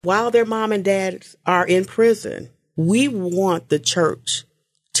while their mom and dad are in prison, we want the church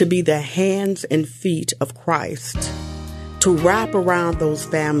to be the hands and feet of Christ, to wrap around those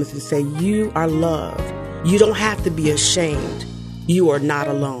families and say, you are loved. You don't have to be ashamed. You are not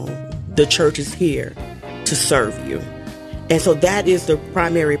alone. The church is here to serve you. And so that is the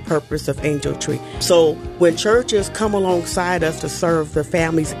primary purpose of Angel Tree. So when churches come alongside us to serve the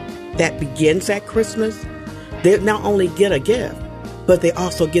families, that begins at Christmas, they not only get a gift, but they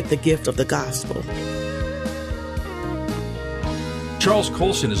also get the gift of the gospel. Charles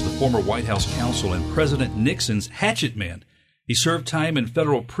Colson is the former White House counsel and President Nixon's hatchet man. He served time in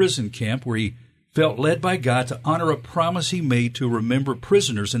federal prison camp where he felt led by God to honor a promise he made to remember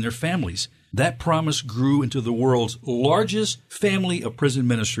prisoners and their families. That promise grew into the world's largest family of prison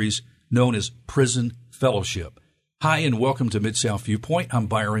ministries, known as Prison Fellowship. Hi, and welcome to Mid-South Viewpoint. I'm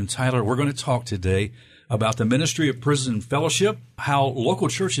Byron Tyler. We're going to talk today about the ministry of Prison Fellowship, how local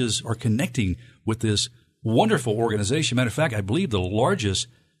churches are connecting with this wonderful organization. Matter of fact, I believe the largest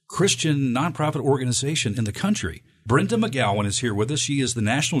Christian nonprofit organization in the country. Brenda McGowan is here with us. She is the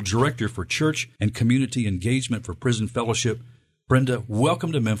National Director for Church and Community Engagement for Prison Fellowship. Brenda,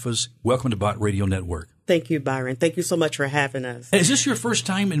 welcome to Memphis. Welcome to Bot Radio Network. Thank you, Byron. Thank you so much for having us. Is this your first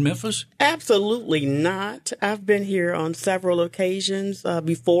time in Memphis? Absolutely not. I've been here on several occasions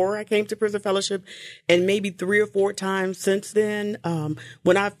before I came to Prison Fellowship, and maybe 3 or 4 times since then.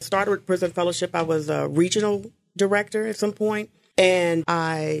 When I started with Prison Fellowship, I was a regional director at some point, and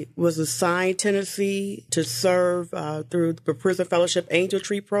I was assigned Tennessee to serve through the Prison Fellowship Angel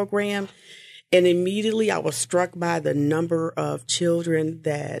Tree program. And immediately I was struck by the number of children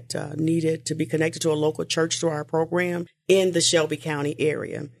that needed to be connected to a local church through our program in the Shelby County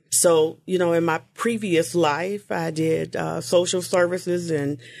area. So, in my previous life, I did social services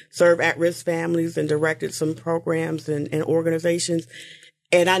and served at-risk families and directed some programs and organizations.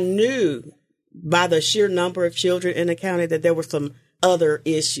 And I knew by the sheer number of children in the county that there were some other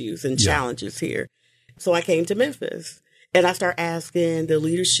issues and challenges here. So I came to Memphis. And I start asking the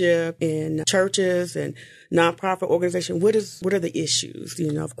leadership in churches and nonprofit organizations, what are the issues?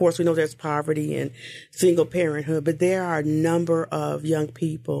 Of course, we know there's poverty and single parenthood, but there are a number of young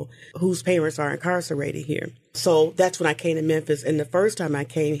people whose parents are incarcerated here. So that's when I came to Memphis. And the first time I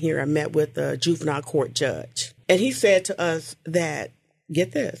came here, I met with the juvenile court judge. And he said to us that,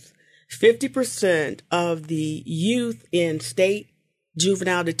 get this, 50% of the youth in state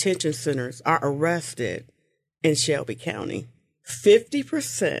juvenile detention centers are arrested in Shelby County.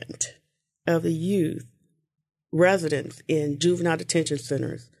 50% of the youth residents in juvenile detention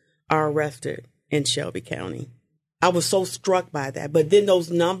centers are arrested in Shelby County. I was so struck by that. But then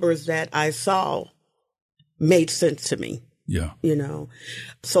those numbers that I saw made sense to me. Yeah.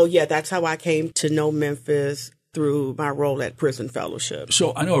 So, that's how I came to know Memphis through my role at Prison Fellowship.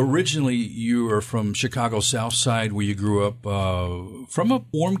 So I know originally you are from Chicago South Side, where you grew up from a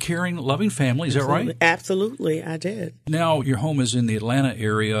warm, caring, loving family. Is that right? Absolutely, I did. Now your home is in the Atlanta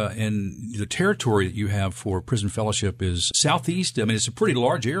area, and the territory that you have for Prison Fellowship is southeast. I mean, it's a pretty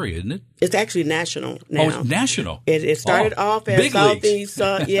large area, isn't it? It's actually national now. Oh, it's national. It started off as southeast,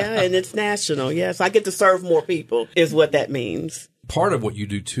 and it's national. Yes, I get to serve more people is what that means. Part of what you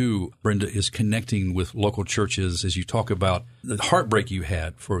do, too, Brenda, is connecting with local churches as you talk about the heartbreak you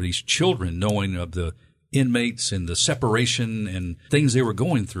had for these children, knowing of the inmates and the separation and things they were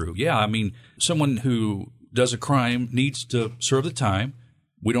going through. Yeah, I mean, someone who does a crime needs to serve the time.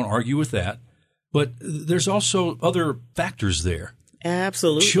 We don't argue with that. But there's also other factors there.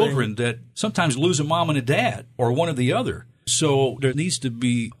 Absolutely. Children that sometimes lose a mom and a dad or one or the other. So there needs to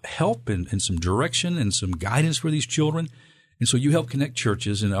be help and some direction and some guidance for these children. And so you help connect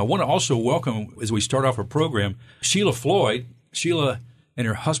churches. And I want to also welcome, as we start off our program, Sheila Floyd. Sheila and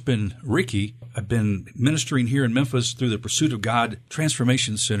her husband, Ricky, have been ministering here in Memphis through the Pursuit of God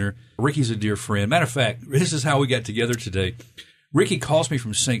Transformation Center. Ricky's a dear friend. Matter of fact, this is how we got together today. Ricky calls me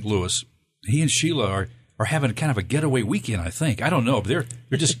from St. Louis. He and Sheila are having kind of a getaway weekend, I think. I don't know. But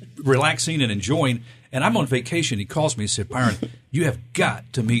they're just relaxing and enjoying. And I'm on vacation. He calls me and said, Byron, you have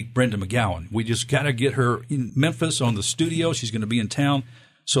got to meet Brenda McGowan. We just got to get her in Memphis on the studio. She's going to be in town.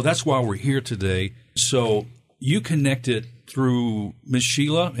 So that's why we're here today. So you connected through Miss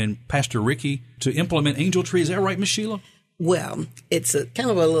Sheila and Pastor Ricky to implement Angel Tree. Is that right, Miss Sheila? Well, it's a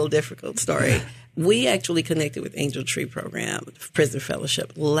kind of a little difficult story. We actually connected with Angel Tree program, Prison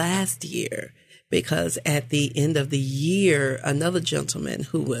Fellowship, last year. Because at the end of the year, another gentleman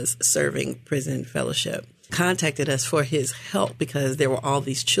who was serving Prison Fellowship contacted us for his help because there were all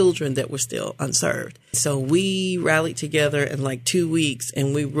these children that were still unserved. So we rallied together in like 2 weeks,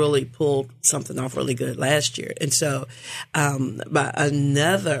 and we really pulled something off really good last year. And so by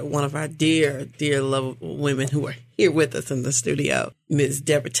another one of our dear lovable women who are here with us in the studio, Ms.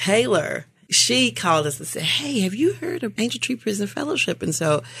 Deborah Taylor, she called us and said, hey, have you heard of Angel Tree Prison Fellowship? And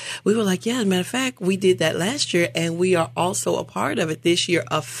so we were like, yeah, as a matter of fact, we did that last year, and we are also a part of it this year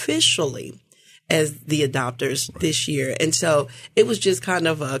officially as the adopters this year. And so it was just kind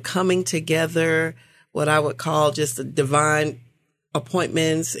of a coming together, what I would call just a divine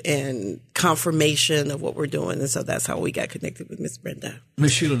appointments and confirmation of what we're doing. And so that's how we got connected with Miss Brenda.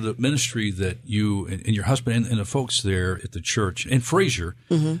 Ms. Sheila, the ministry that you and your husband and the folks there at the church in Fraser,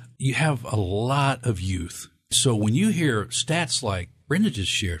 you have a lot of youth. So when you hear stats like Brenda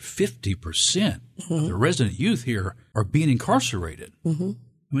just shared, 50% of the resident youth here are being incarcerated. I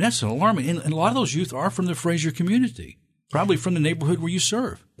mean, that's alarming. And a lot of those youth are from the Fraser community, probably from the neighborhood where you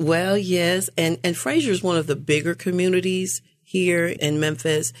serve. Well, yes. And Fraser is one of the bigger communities here in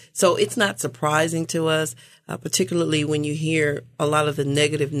Memphis. So it's not surprising to us, particularly when you hear a lot of the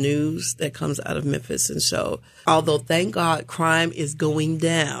negative news that comes out of Memphis. And so, although thank God crime is going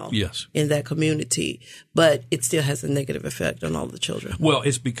down in that community, but it still has a negative effect on all the children. Well,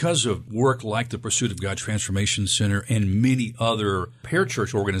 it's because of work like the Pursuit of God Transformation Center and many other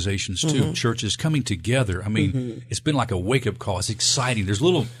parachurch organizations too, churches coming together. I mean, it's been like a wake-up call. It's exciting. There's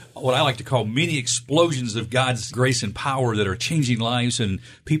little, what I like to call mini explosions of God's grace and power that are changing lives, and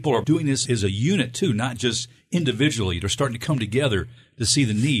people are doing this as a unit too, not just individually. They're starting to come together to see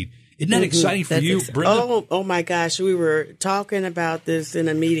the need. Isn't that exciting for you, Brenda? Oh my gosh. We were talking about this in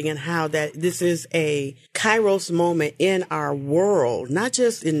a meeting and how that this is a Kairos moment in our world, not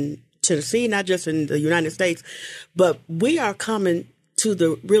just in Tennessee, not just in the United States, but we are coming to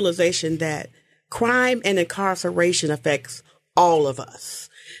the realization that crime and incarceration affects all of us.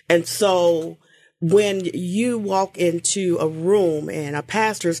 And so when you walk into a room and a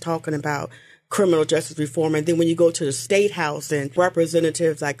pastor is talking about criminal justice reform, and then when you go to the State House and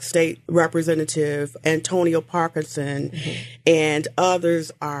representatives like State Representative Antonio Parkinson and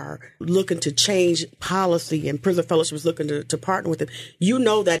others are looking to change policy, and Prison Fellowship is looking to partner with them, you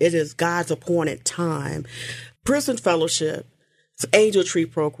know that it is God's appointed time. Prison Fellowship's Angel Tree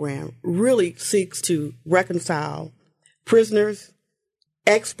program really seeks to reconcile prisoners,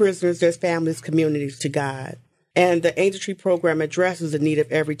 ex-prisoners, their families, communities to God. And the Angel Tree program addresses the need of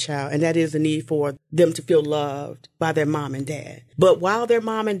every child, and that is the need for them to feel loved by their mom and dad. But while their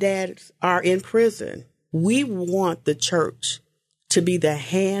mom and dad are in prison, we want the church to be the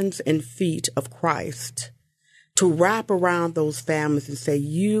hands and feet of Christ, to wrap around those families and say,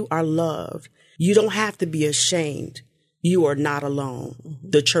 you are loved. You don't have to be ashamed. You are not alone.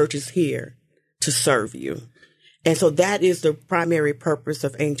 The church is here to serve you. And so that is the primary purpose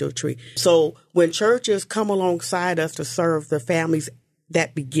of Angel Tree. So when churches come alongside us to serve the families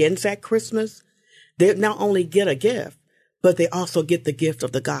that begins at Christmas, they not only get a gift, but they also get the gift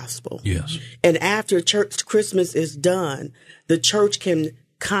of the gospel. Yes. And after church Christmas is done, the church can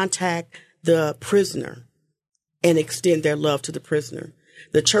contact the prisoner and extend their love to the prisoner.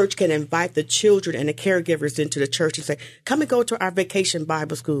 The church can invite the children and the caregivers into the church and say, come and go to our vacation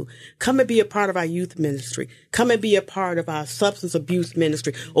Bible school. Come and be a part of our youth ministry. Come and be a part of our substance abuse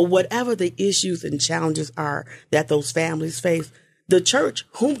ministry, or whatever the issues and challenges are that those families face. The church,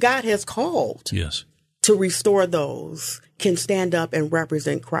 whom God has called to restore those, can stand up and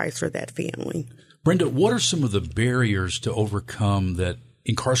represent Christ for that family. Brenda, what are some of the barriers to overcome that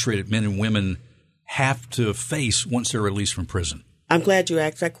incarcerated men and women have to face once they're released from prison? I'm glad you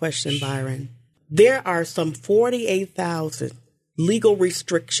asked that question, Byron. There are some 48,000 legal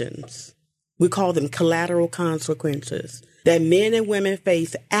restrictions. We call them collateral consequences that men and women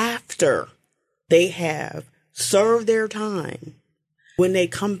face after they have served their time. When they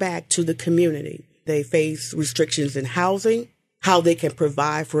come back to the community, they face restrictions in housing, how they can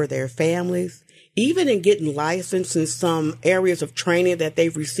provide for their families, even in getting licensed in some areas of training that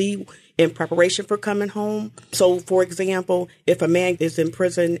they've received in preparation for coming home. So, for example, if a man is in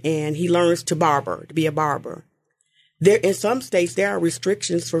prison and he learns to be a barber, there in some states there are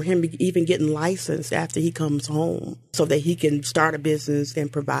restrictions for him even getting licensed after he comes home so that he can start a business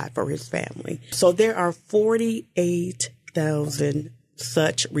and provide for his family. So there are 48,000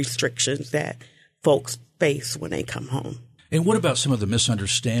 such restrictions that folks face when they come home. And what about some of the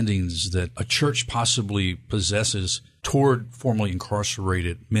misunderstandings that a church possibly possesses toward formerly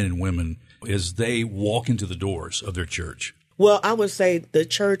incarcerated men and women as they walk into the doors of their church? Well, I would say the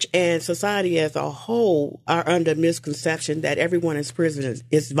church and society as a whole are under misconception that everyone in prison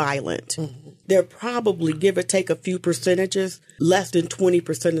is violent. They're probably, give or take a few percentages, less than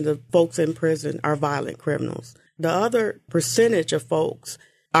 20% of the folks in prison are violent criminals. The other percentage of folks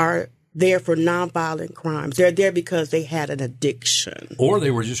are there for nonviolent crimes. They're there because they had an addiction. Or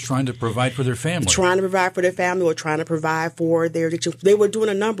they were just trying to provide for their family. Trying to provide for their family or trying to provide for their addiction. They were doing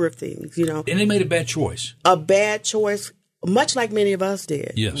a number of things, you know. And they made a bad choice. A bad choice, much like many of us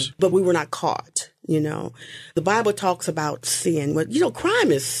did. Yes. But we were not caught, you know. The Bible talks about sin. Well, you know,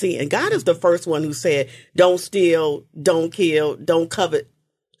 crime is sin. God is the first one who said, don't steal, don't kill, don't covet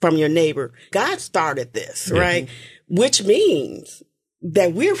from your neighbor. God started this, right? Which means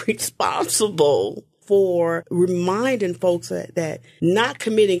that we're responsible for reminding folks that not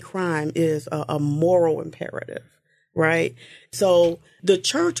committing crime is a moral imperative, right? So the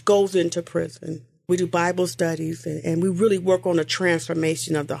church goes into prison. We do Bible studies and we really work on the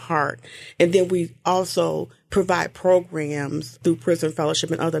transformation of the heart. And then we also provide programs through Prison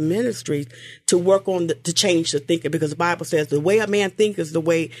Fellowship and other ministries to work on to change the thinking, because the Bible says the way a man thinks is the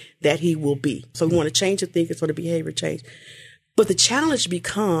way that he will be. So we want to change the thinking so the behavior change. But the challenge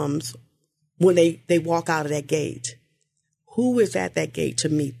becomes when they walk out of that gate. Who is at that gate to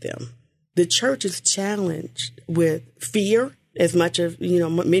meet them? The church is challenged with fear, as much as, you know,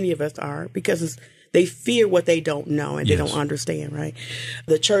 many of us are, because they fear what they don't know and they don't understand, right?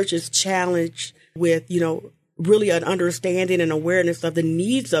 The church is challenged with, you know, really an understanding and awareness of the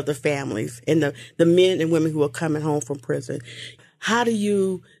needs of the families and the men and women who are coming home from prison. How do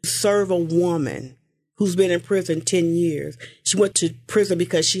you serve a woman who's been in prison 10 years? She went to prison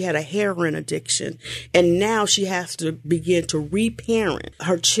because she had a heroin addiction. And now she has to begin to reparent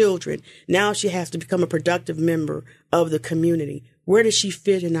her children. Now she has to become a productive member of the community. Where does she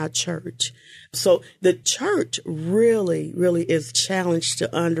fit in our church? So the church really, really is challenged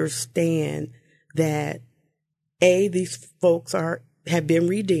to understand that, A, these folks have been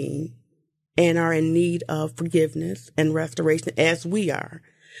redeemed and are in need of forgiveness and restoration, as we are,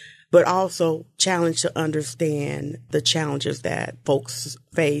 but also challenged to understand the challenges that folks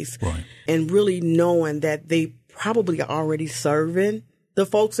face, right, and really knowing that they probably are already serving the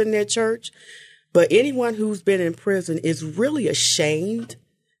folks in their church. But anyone who's been in prison is really ashamed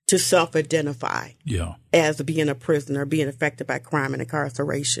to self-identify as being a prisoner, being affected by crime and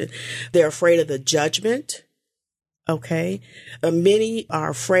incarceration. They're afraid of the judgment. Okay. Many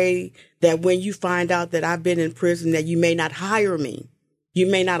are afraid that when you find out that I've been in prison, that you may not hire me. You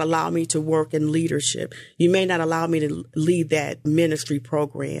may not allow me to work in leadership. You may not allow me to lead that ministry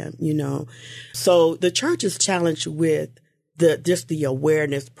program, you know. So the church is challenged with the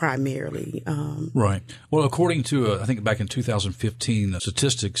awareness primarily. Right. Well, according to, I think back in 2015,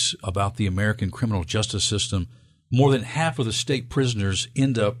 statistics about the American criminal justice system, more than half of the state prisoners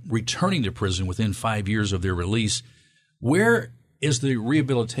end up returning to prison within 5 years of their release. Where is the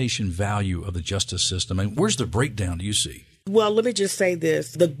rehabilitation value of the justice system? And where's the breakdown, do you see? Well, let me just say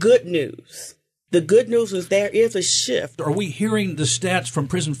this. The good news is there is a shift. Are we hearing the stats from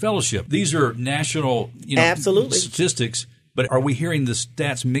Prison Fellowship? These are national, Absolutely, statistics, but are we hearing the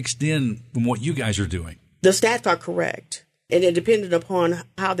stats mixed in from what you guys are doing? The stats are correct. And it depending upon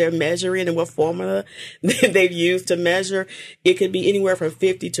how they're measuring and what formula they've used to measure, it could be anywhere from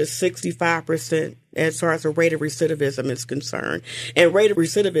 50 to 65% as far as the rate of recidivism is concerned. And rate of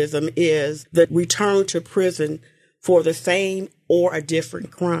recidivism is the return to prison for the same or a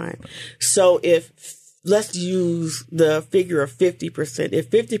different crime. So let's use the figure of 50%. If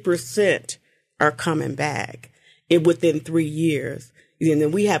 50% are coming back within 3 years,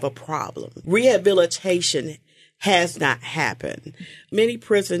 then we have a problem. Rehabilitation has not happened. Many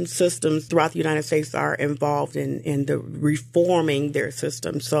prison systems throughout the United States are involved in the reforming their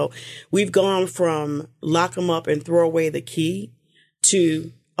system. So we've gone from lock them up and throw away the key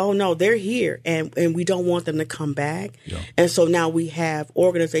to, oh no, they're here and we don't want them to come back. Yeah. And so now we have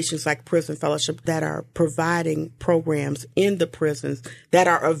organizations like Prison Fellowship that are providing programs in the prisons that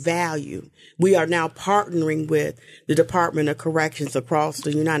are of value. We are now partnering with the Department of Corrections across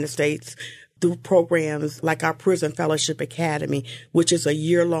the United States through programs like our Prison Fellowship Academy, which is a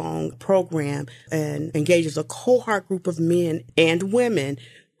year-long program and engages a cohort group of men and women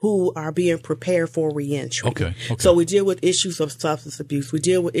who are being prepared for reentry. Okay. So we deal with issues of substance abuse. We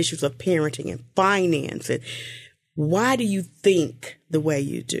deal with issues of parenting and finance. And why do you think the way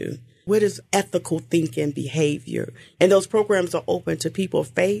you do? What is ethical thinking behavior? And those programs are open to people of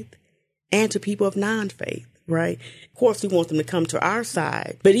faith and to people of non-faith. Right. Of course, we want them to come to our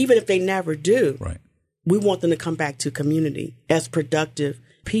side. But even if they never do, right, we want them to come back to community as productive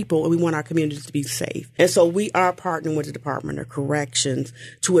people, and we want our communities to be safe. And so we are partnering with the Department of Corrections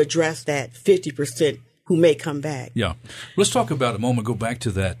to address that 50% who may come back. Yeah. Let's talk about a moment, go back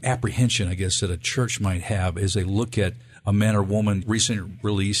to that apprehension, I guess, that a church might have as they look at a man or woman recently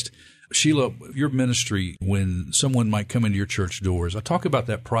released. Sheila, your ministry, when someone might come into your church doors, I talk about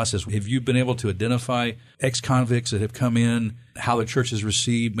that process. Have you been able to identify ex-convicts that have come in, how the church has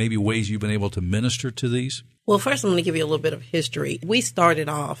received, maybe ways you've been able to minister to these? Well, first, I'm going to give you a little bit of history. We started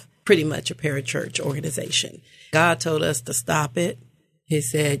off pretty much a parachurch organization. God told us to stop it. He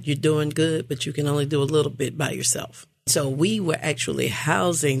said, you're doing good, but you can only do a little bit by yourself. So we were actually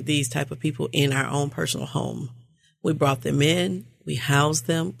housing these type of people in our own personal home. We brought them in. We housed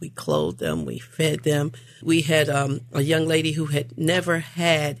them, we clothed them, we fed them. We had a young lady who had never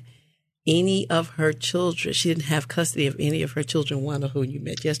had any of her children. She didn't have custody of any of her children, one of whom you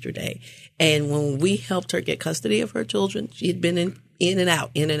met yesterday. And when we helped her get custody of her children, she had been in and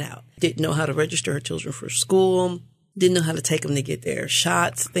out. Didn't know how to register her children for school, didn't know how to take them to get their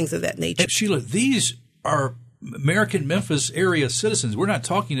shots, things of that nature. And Sheila, these are American Memphis area citizens. We're not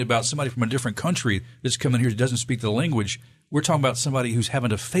talking about somebody from a different country that's coming here that doesn't speak the language. We're talking about somebody who's having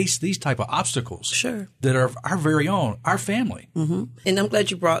to face these type of obstacles. Sure. That are our very own, our family. Mm-hmm. And I'm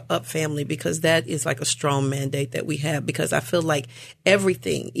glad you brought up family, because that is like a strong mandate that we have, because I feel like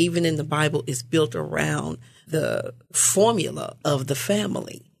everything, even in the Bible, is built around the formula of the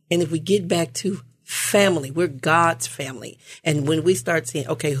family. And if we get back to family, we're God's family. And when we start seeing,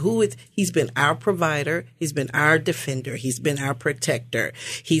 okay, he's been our provider, he's been our defender, he's been our protector,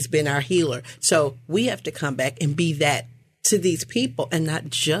 he's been our healer. So we have to come back and be that to these people and not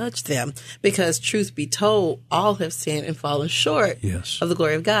judge them, because truth be told, all have sinned and fallen short of the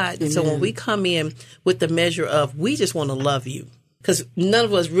glory of God. Mm-hmm. So when we come in with the measure of, we just want to love you, because none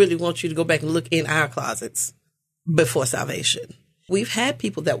of us really want you to go back and look in our closets before salvation. We've had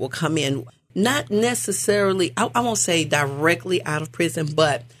people that will come in, not necessarily, I won't say directly out of prison,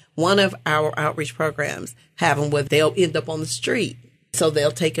 but one of our outreach programs have them where they'll end up on the street. So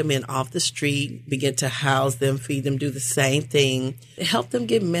they'll take them in off the street, begin to house them, feed them, do the same thing, help them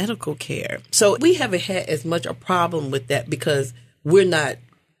get medical care. So we haven't had as much a problem with that, because we're not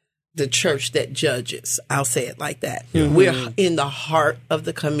the church that judges. I'll say it like that. Mm-hmm. We're in the heart of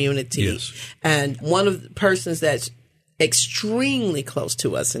the community. Yes. And one of the persons that's extremely close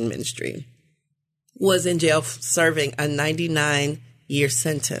to us in ministry was in jail serving a 99-year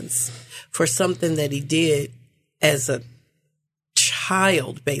sentence for something that he did as a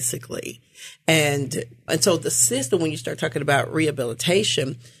child, basically. And so the system, when you start talking about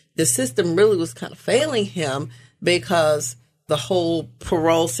rehabilitation, the system really was kind of failing him, because the whole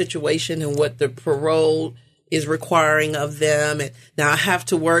parole situation and what the parole is requiring of them. And now I have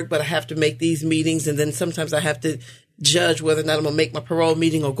to work, but I have to make these meetings. And then sometimes I have to judge whether or not I'm going to make my parole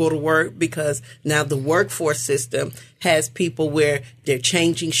meeting or go to work, because now the workforce system has people where they're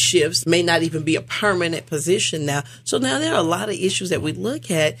changing shifts, may not even be a permanent position now. So now there are a lot of issues that we look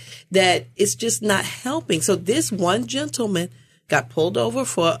at that it's just not helping. So this one gentleman got pulled over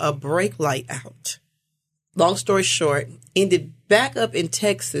for a brake light out. Long story short, ended back up in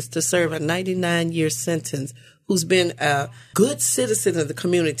Texas to serve a 99-year sentence, who's been a good citizen of the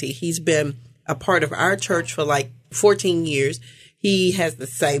community. He's been a part of our church for like 14 years. He has the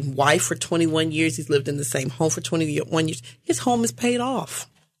same wife for 21 years. He's lived in the same home for 21 years. His home is paid off.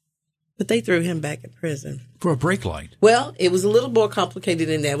 But they threw him back in prison. For a brake light? Well, it was a little more complicated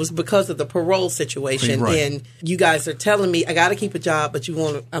than that. It was because of the parole situation. Right. And you guys are telling me I got to keep a job, but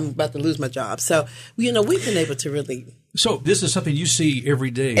I'm about to lose my job. So, we've been able to really. So this is something you see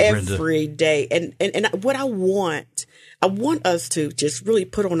every day, Brenda. Every day. And what I want us to just really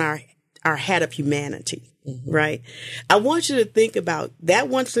put on our hat of humanity, mm-hmm. right? I want you to think about that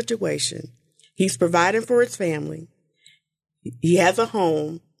one situation. He's providing for his family. He has a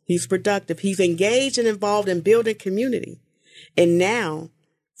home. He's productive. He's engaged and involved in building community. And now,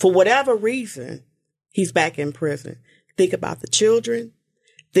 for whatever reason, he's back in prison. Think about the children.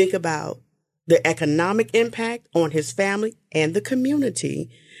 Think about the economic impact on his family and the community.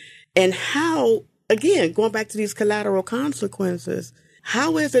 And how, again, going back to these collateral consequences,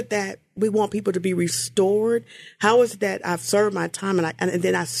 how is it that we want people to be restored? How is it that I've served my time and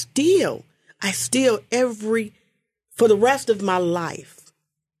then I steal for the rest of my life?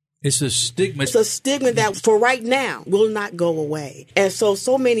 It's a stigma. It's a stigma that for right now will not go away. And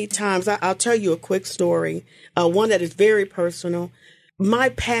so many times, I'll tell you a quick story, one that is very personal. My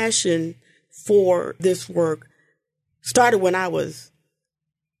passion for this work started when I was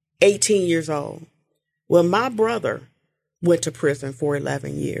 18 years old, when my brother went to prison for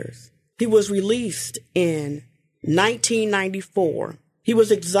 11 years. He was released in 1994. He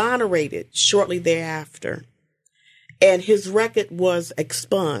was exonerated shortly thereafter, and his record was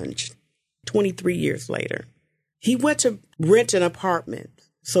expunged. 23 years later. He went to rent an apartment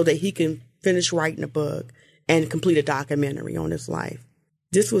so that he can finish writing a book and complete a documentary on his life.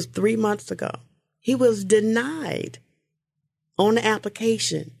 This was 3 months ago. He was denied on the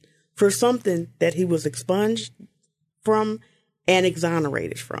application for something that he was expunged from and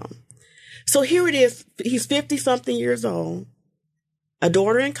exonerated from. So here it is. He's 50-something years old, a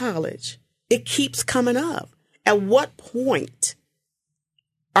daughter in college. It keeps coming up. At what point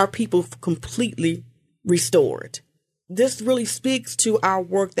are people completely restored? This really speaks to our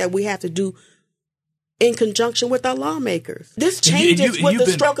work that we have to do in conjunction with our lawmakers. This changes with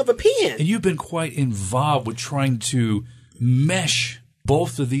the stroke of a pen. And you've been quite involved with trying to mesh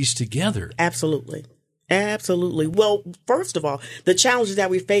both of these together. Absolutely. Absolutely. Well, first of all, the challenges that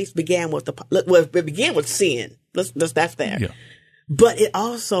we faced began with sin. That's there. Yeah. But it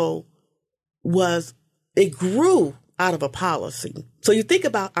also it grew out of a policy. So you think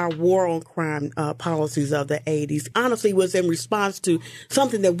about our war on crime policies of the 80s, honestly was in response to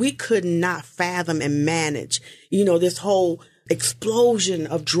something that we could not fathom and manage. This whole explosion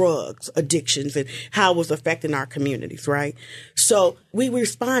of drugs, addictions, and how it was affecting our communities, right? So we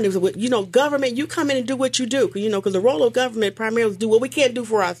responded with, government, you come in and do what you do, because the role of government primarily is do what we can't do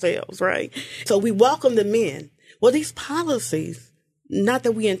for ourselves, right? So we welcome them in. Well, these policies, not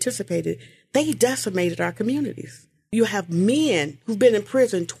that we anticipated, they decimated our communities. You have men who've been in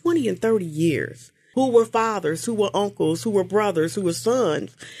prison 20 and 30 years, who were fathers, who were uncles, who were brothers, who were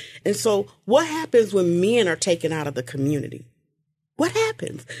sons. And so what happens when men are taken out of the community? What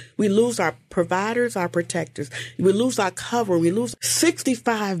happens? We lose our providers, our protectors. We lose our cover. We lose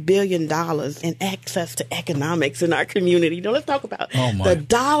 $65 billion in access to economics in our community. Let's talk about the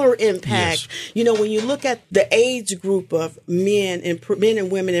dollar impact. Yes. When you look at the age group of men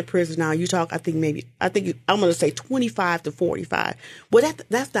and women in prison now, you talk, I think I'm going to say 25 to 45. Well,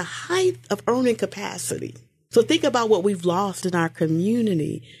 that's the height of earning capacity. So think about what we've lost in our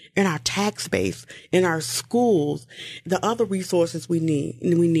community, in our tax base, in our schools, the other resources we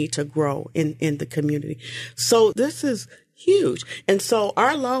need to grow in the community. So this is huge. And so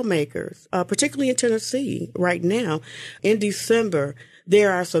our lawmakers, particularly in Tennessee right now, in December,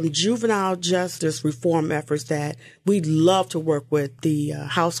 there are some juvenile justice reform efforts that we'd love to work with the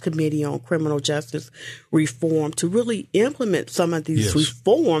House Committee on Criminal Justice Reform to really implement some of these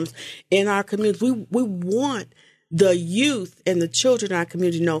reforms in our communities. We want the youth and the children in our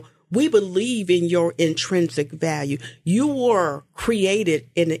community to know we believe in your intrinsic value. You were created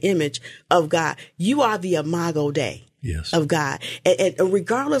in the image of God. You are the imago Dei of God. And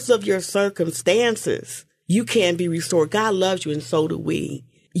regardless of your circumstances, you can be restored. God loves you, and so do we.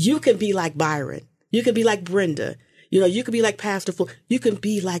 You can be like Byron. You can be like Brenda. You can be like Pastor Flo. You can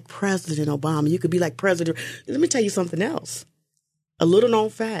be like President Obama. You could be like President. Let me tell you something else. A little known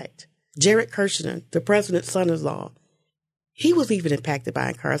fact. Jared Kushner, the president's son-in-law, he was even impacted by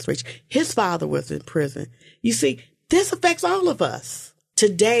incarceration. His father was in prison. You see, this affects all of us.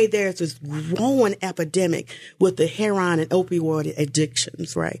 Today, there's this growing epidemic with the heroin and opioid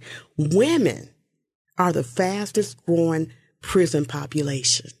addictions, right? Women are the fastest growing prison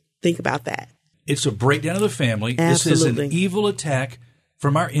population. Think about that. It's a breakdown of the family. Absolutely. This is an evil attack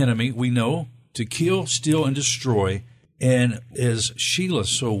from our enemy, we know, to kill, steal, and destroy. And as Sheila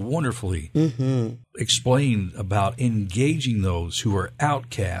so wonderfully explained about engaging those who are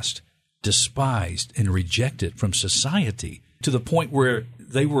outcast, despised, and rejected from society to the point where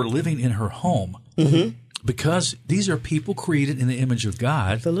they were living in her home. Because these are people created in the image of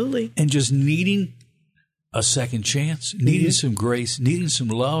God. Absolutely. And just needing a second chance, needing some grace, needing some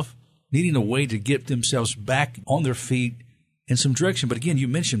love, needing a way to get themselves back on their feet in some direction. But again, you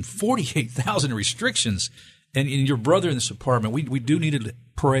mentioned 48,000 restrictions. And in your brother in this apartment, we do need to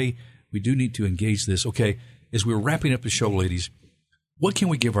pray. We do need to engage this. Okay, as we're wrapping up the show, ladies, what can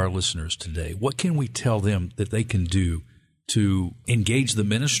we give our listeners today? What can we tell them that they can do to engage the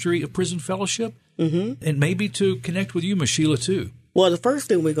ministry of Prison Fellowship and maybe to connect with you, Ms. Sheila, too? Well, the first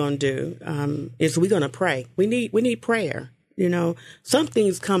thing we're going to do is we're going to pray. We need prayer. Some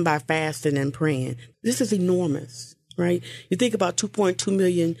things come by fasting and praying. This is enormous, right? You think about 2.2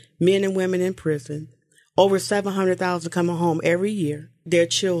 million men and women in prison, over 700,000 coming home every year, their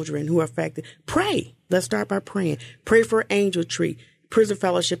children who are affected. Pray. Let's start by praying. Pray for Angel Tree, Prison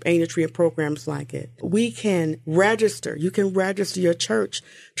Fellowship, Angel Tree, and programs like it. We can register. You can register your church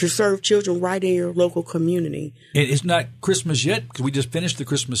to serve children right in your local community. And it's not Christmas yet because we just finished the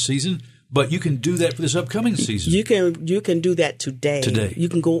Christmas season, but you can do that for this upcoming season. You can do that today. You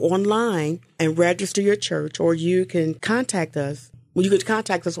can go online and register your church, or you can contact us. Well, you could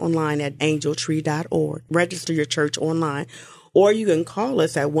contact us online at angeltree.org. Register your church online. or you can call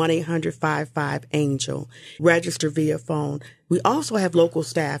us at 1-800-55-ANGEL. Register via phone. We also have local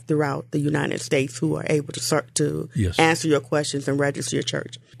staff throughout the United States who are able to start to answer your questions and register your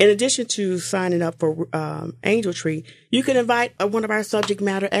church. In addition to signing up for Angel Tree, you can invite one of our subject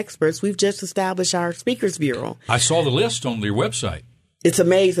matter experts. We've just established our Speakers Bureau. I saw the list on your website. It's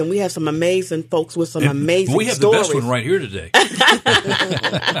amazing. We have some amazing folks with some amazing stories. We have the best one right here today.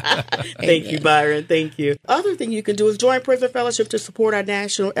 Thank you, Byron. Thank you. Other thing you can do is join Prison Fellowship to support our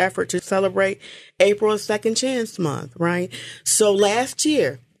national effort to celebrate April as Second Chance Month, right? So last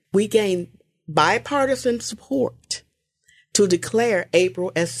year, we gained bipartisan support to declare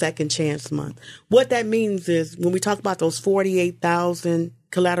April as Second Chance Month. What that means is when we talk about those 48,000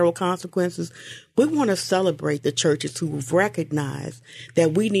 collateral consequences, we want to celebrate the churches who've recognized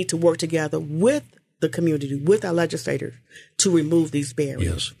that we need to work together with the community, with our legislators, to remove these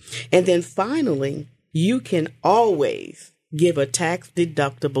barriers. Yes. And then finally, you can always give a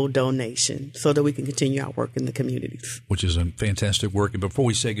tax-deductible donation so that we can continue our work in the communities. Which is a fantastic work. And before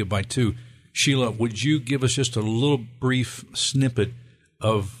we say goodbye, too, Sheila, would you give us just a little brief snippet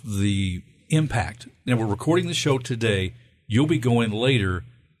of the impact? Now, we're recording the show today. You'll be going later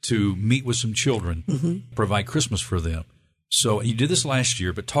to meet with some children, provide Christmas for them. So you did this last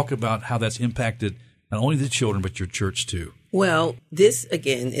year, but talk about how that's impacted not only the children, but your church too. Well, this,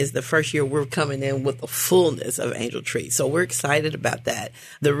 again, is the first year we're coming in with the fullness of Angel Tree. So we're excited about that.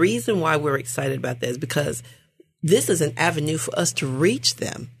 The reason why we're excited about that is because this is an avenue for us to reach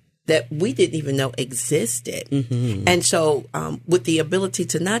them that we didn't even know existed. And so with the ability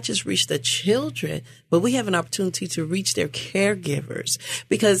to not just reach the children, but we have an opportunity to reach their caregivers.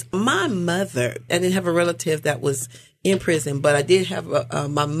 Because my mother, I didn't have a relative that was in prison, but I did have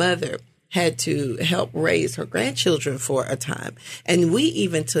my mother had to help raise her grandchildren for a time. And we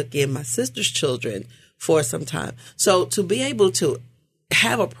even took in my sister's children for some time. So to be able to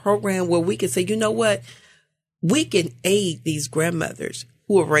have a program where we can say, you know what, we can aid these grandmothers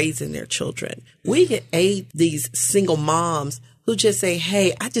who are raising their children. We can aid these single moms who just say,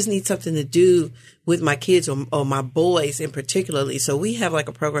 hey, I just need something to do with my kids or my boys in particularly. So we have like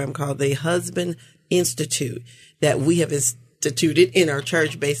a program called the Husband Institute that we have instituted in our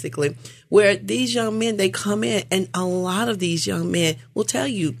church, basically, where these young men, they come in, and a lot of these young men will tell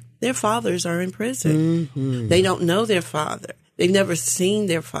you their fathers are in prison. They don't know their father. They've never seen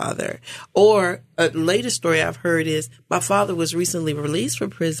their father. Or a latest story I've heard is my father was recently released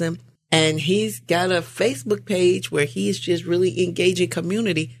from prison, and he's got a Facebook page where he's just really engaging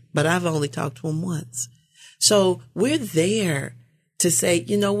community, but I've only talked to him once. So we're there to say,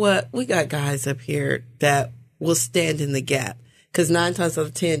 you know what? We got guys up here that will stand in the gap. Because 9 times out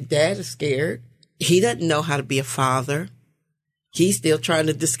of 10, dad is scared. He doesn't know how to be a father. He's still trying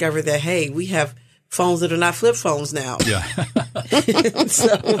to discover that, hey, we have phones that are not flip phones now. Yeah.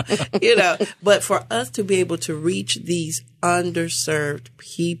 So, but for us to be able to reach these underserved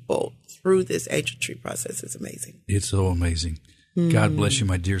people through this Angel Tree process is amazing. It's so amazing. God bless you,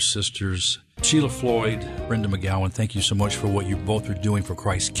 my dear sisters. Sheila Floyd, Brenda McGowan, thank you so much for what you both are doing for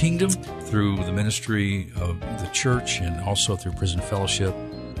Christ's kingdom through the ministry of the church and also through Prison Fellowship.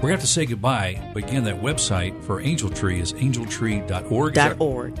 We're going to have to say goodbye, but again, that website for Angel Tree is angeltree.org.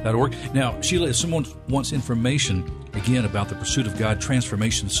 .org. Now, Sheila, if someone wants information, again, about the Pursuit of God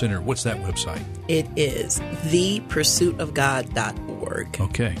Transformation Center, what's that website? It is thepursuitofgod.org.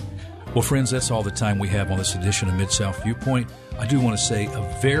 Okay. Well, friends, that's all the time we have on this edition of Mid-South Viewpoint. I do want to say a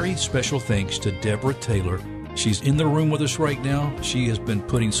very special thanks to Deborah Taylor. She's in the room with us right now. She has been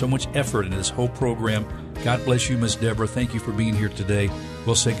putting so much effort into this whole program. God bless you, Miss Deborah. Thank you for being here today.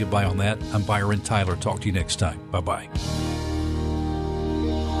 We'll say goodbye on that. I'm Byron Tyler. Talk to you next time. Bye-bye.